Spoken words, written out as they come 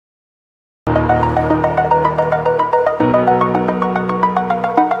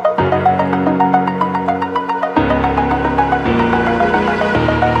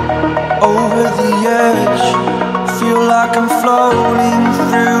like I'm floating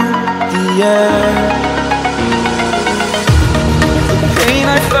through the air. The pain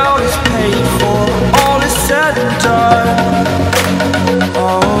I felt is paid for, all is said and done.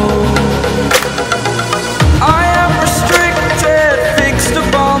 Oh, I am restricted, fixed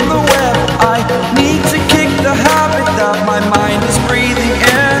upon the web. I need to kick the habit that my mind is breathing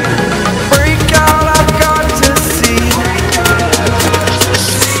in. Break out, I've got to see.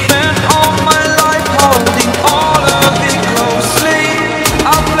 Spent all my life holding all of it closely.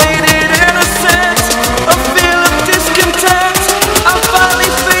 I played it innocent, a feel of discontent. I'm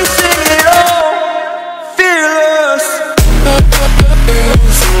finally facing it all, fearless.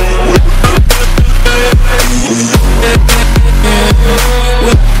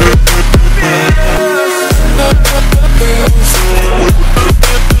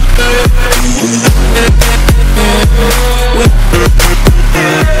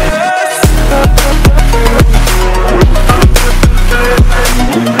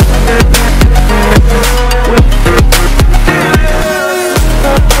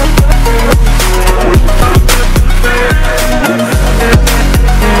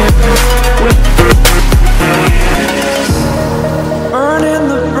 Burning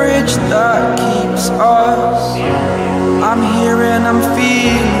the bridge that keeps us. I'm here and I'm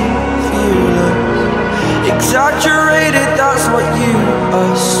feeling fearless. Exaggerated, that's what you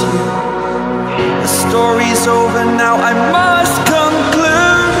assume. The story's over now, I must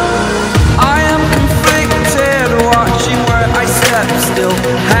conclude. I am conflicted, watching where I step still,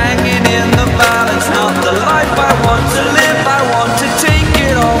 hanging in the balance. Not the life I want to live, I want to take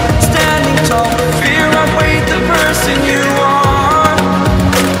it all. Standing tall, fear outweighed the person you are.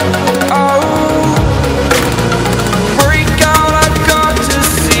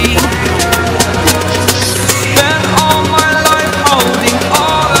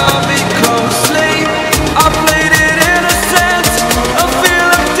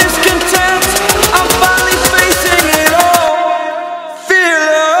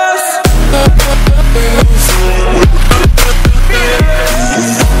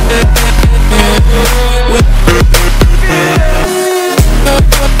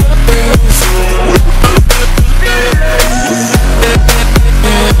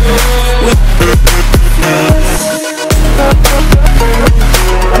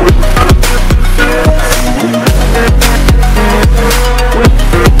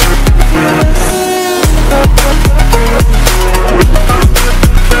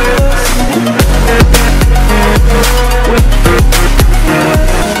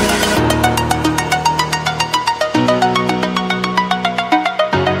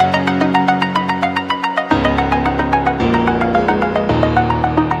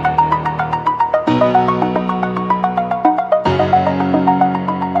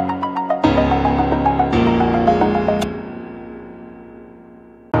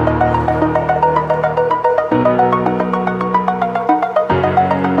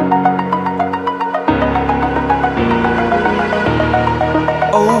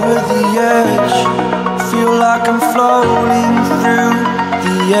 Over the edge, feel like I'm floating through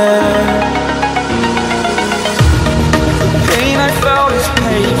the air. The pain I felt is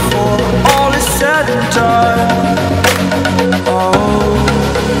paid for, all is said and done. Oh,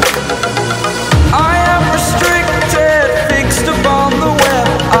 I am restricted, fixed upon the web.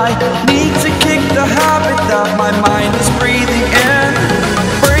 I need to kick the habit that my mind is breathing in.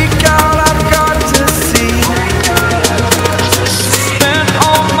 Break out, I've got to see.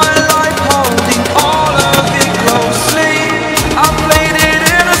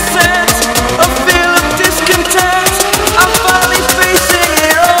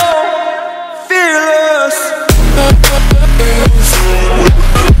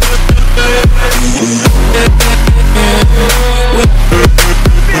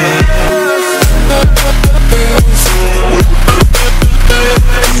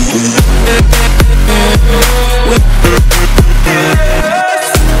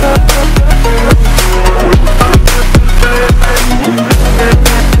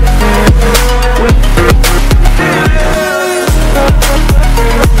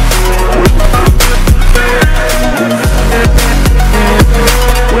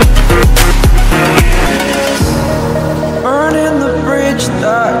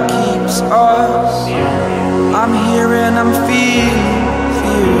 That keeps us. I'm here and I'm feeling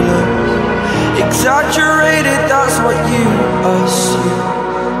fearless. Exaggerated, that's what you assume.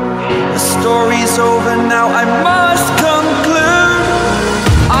 The story's over now, I must conclude.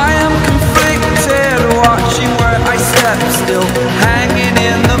 I am conflicted, watching where I step still, hanging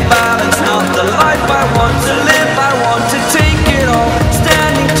in the balance. Not the life I want to live, I want to take it all.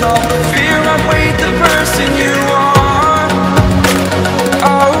 Standing tall, fear outweighed the person you are.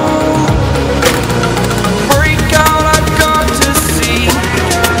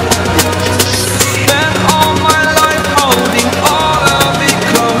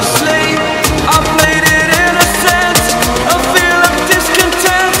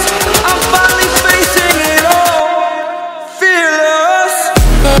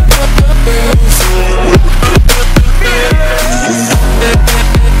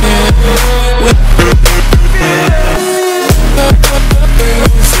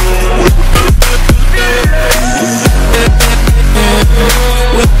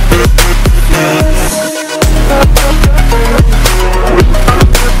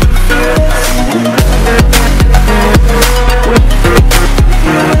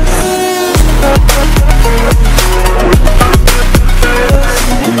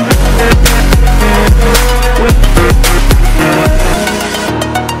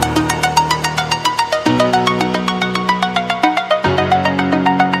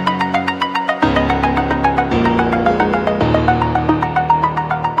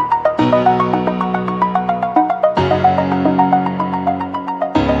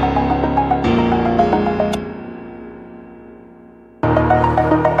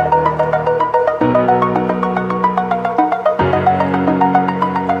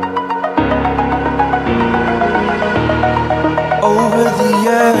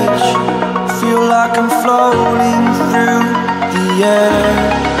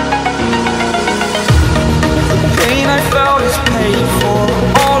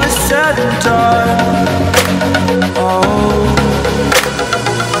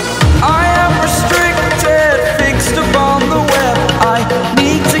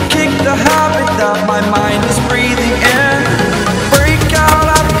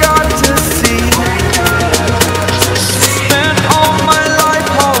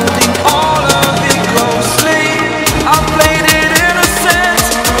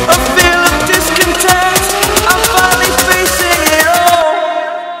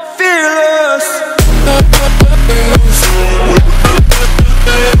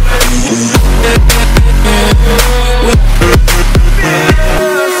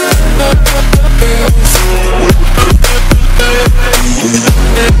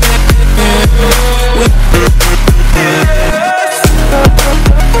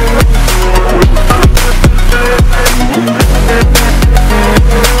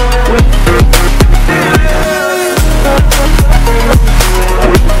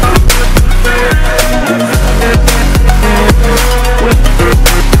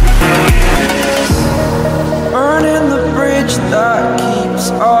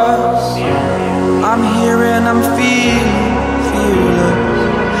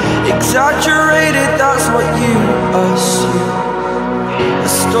 exaggerated, that's what you assume. The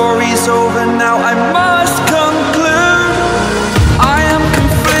story's over now, I must conclude. I am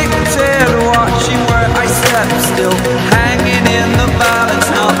conflicted, watching where I step still, hanging in the balance,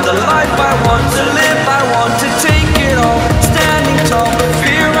 not the life I want to live. I want to take it all, standing tall, but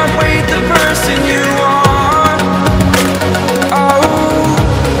fear I've weighed the person you are. Oh,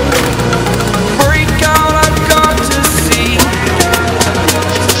 break out, I've got to see.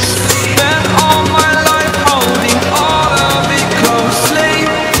 Spent all my life holding all of it closely.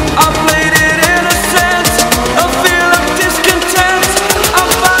 I played it in a sense, a feel of discontent. I'm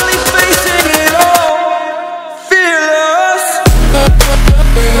finally facing it all, fearless.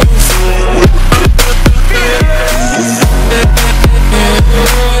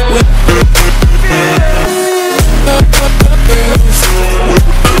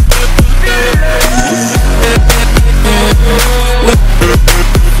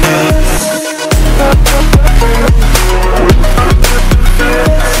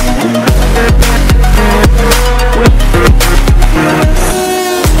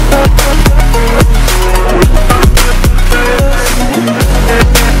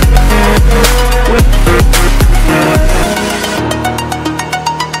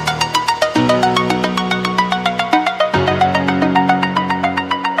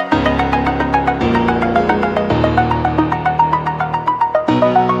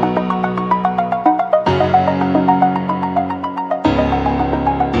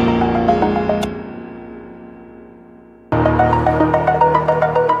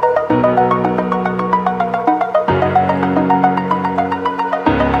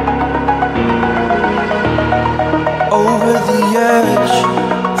 Over the edge,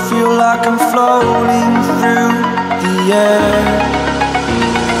 feel like I'm floating through the air.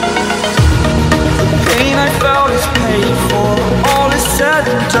 The pain I felt is paid for, all is said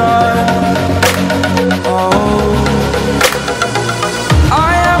and done. Oh,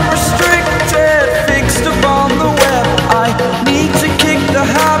 I am restricted, fixed upon the web. I need to kick the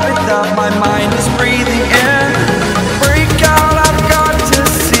habit that my mind is breathing in. Break out, I've got to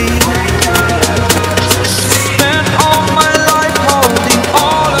see.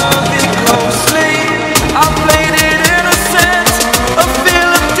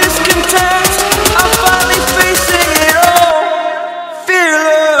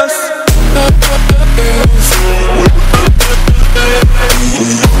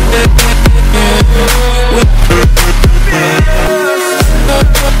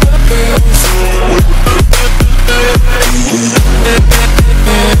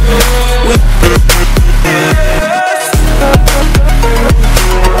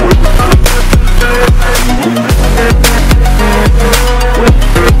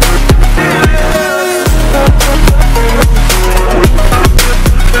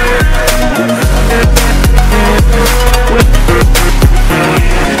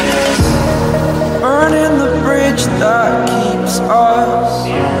 That keeps us.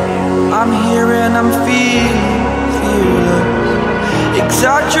 I'm here and I'm feeling fearless.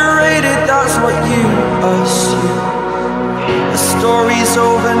 Exaggerated, that's what you assume. The story's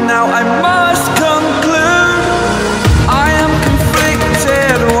over now, I must conclude. I am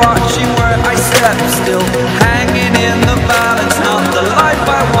conflicted, watching where I step still, hanging in the balance, not the life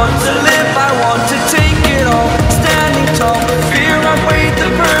I want to live. I want to take it all, standing tall, but fear I've weighed the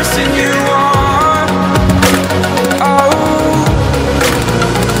person you are.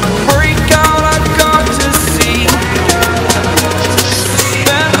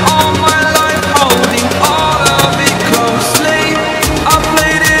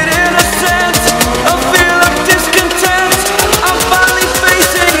 Sense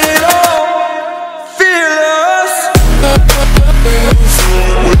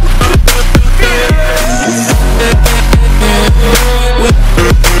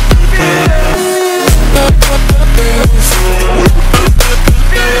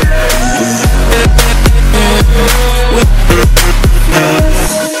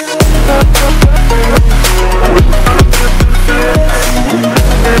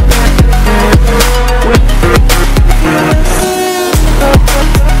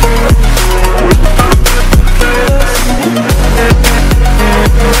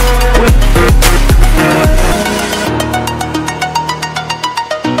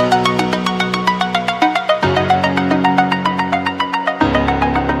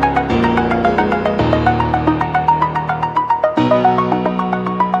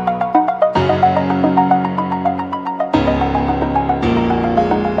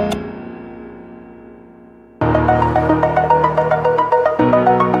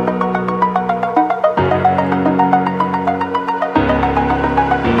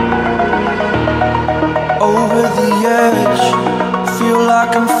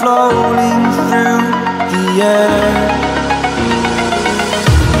air.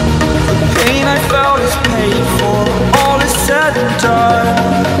 The pain I felt is paid for, all is said and done.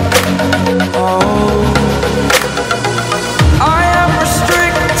 Oh, I am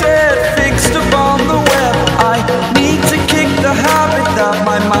restricted, fixed upon the web. I need to kick the habit that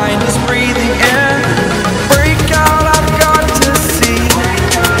my mind is breathing in.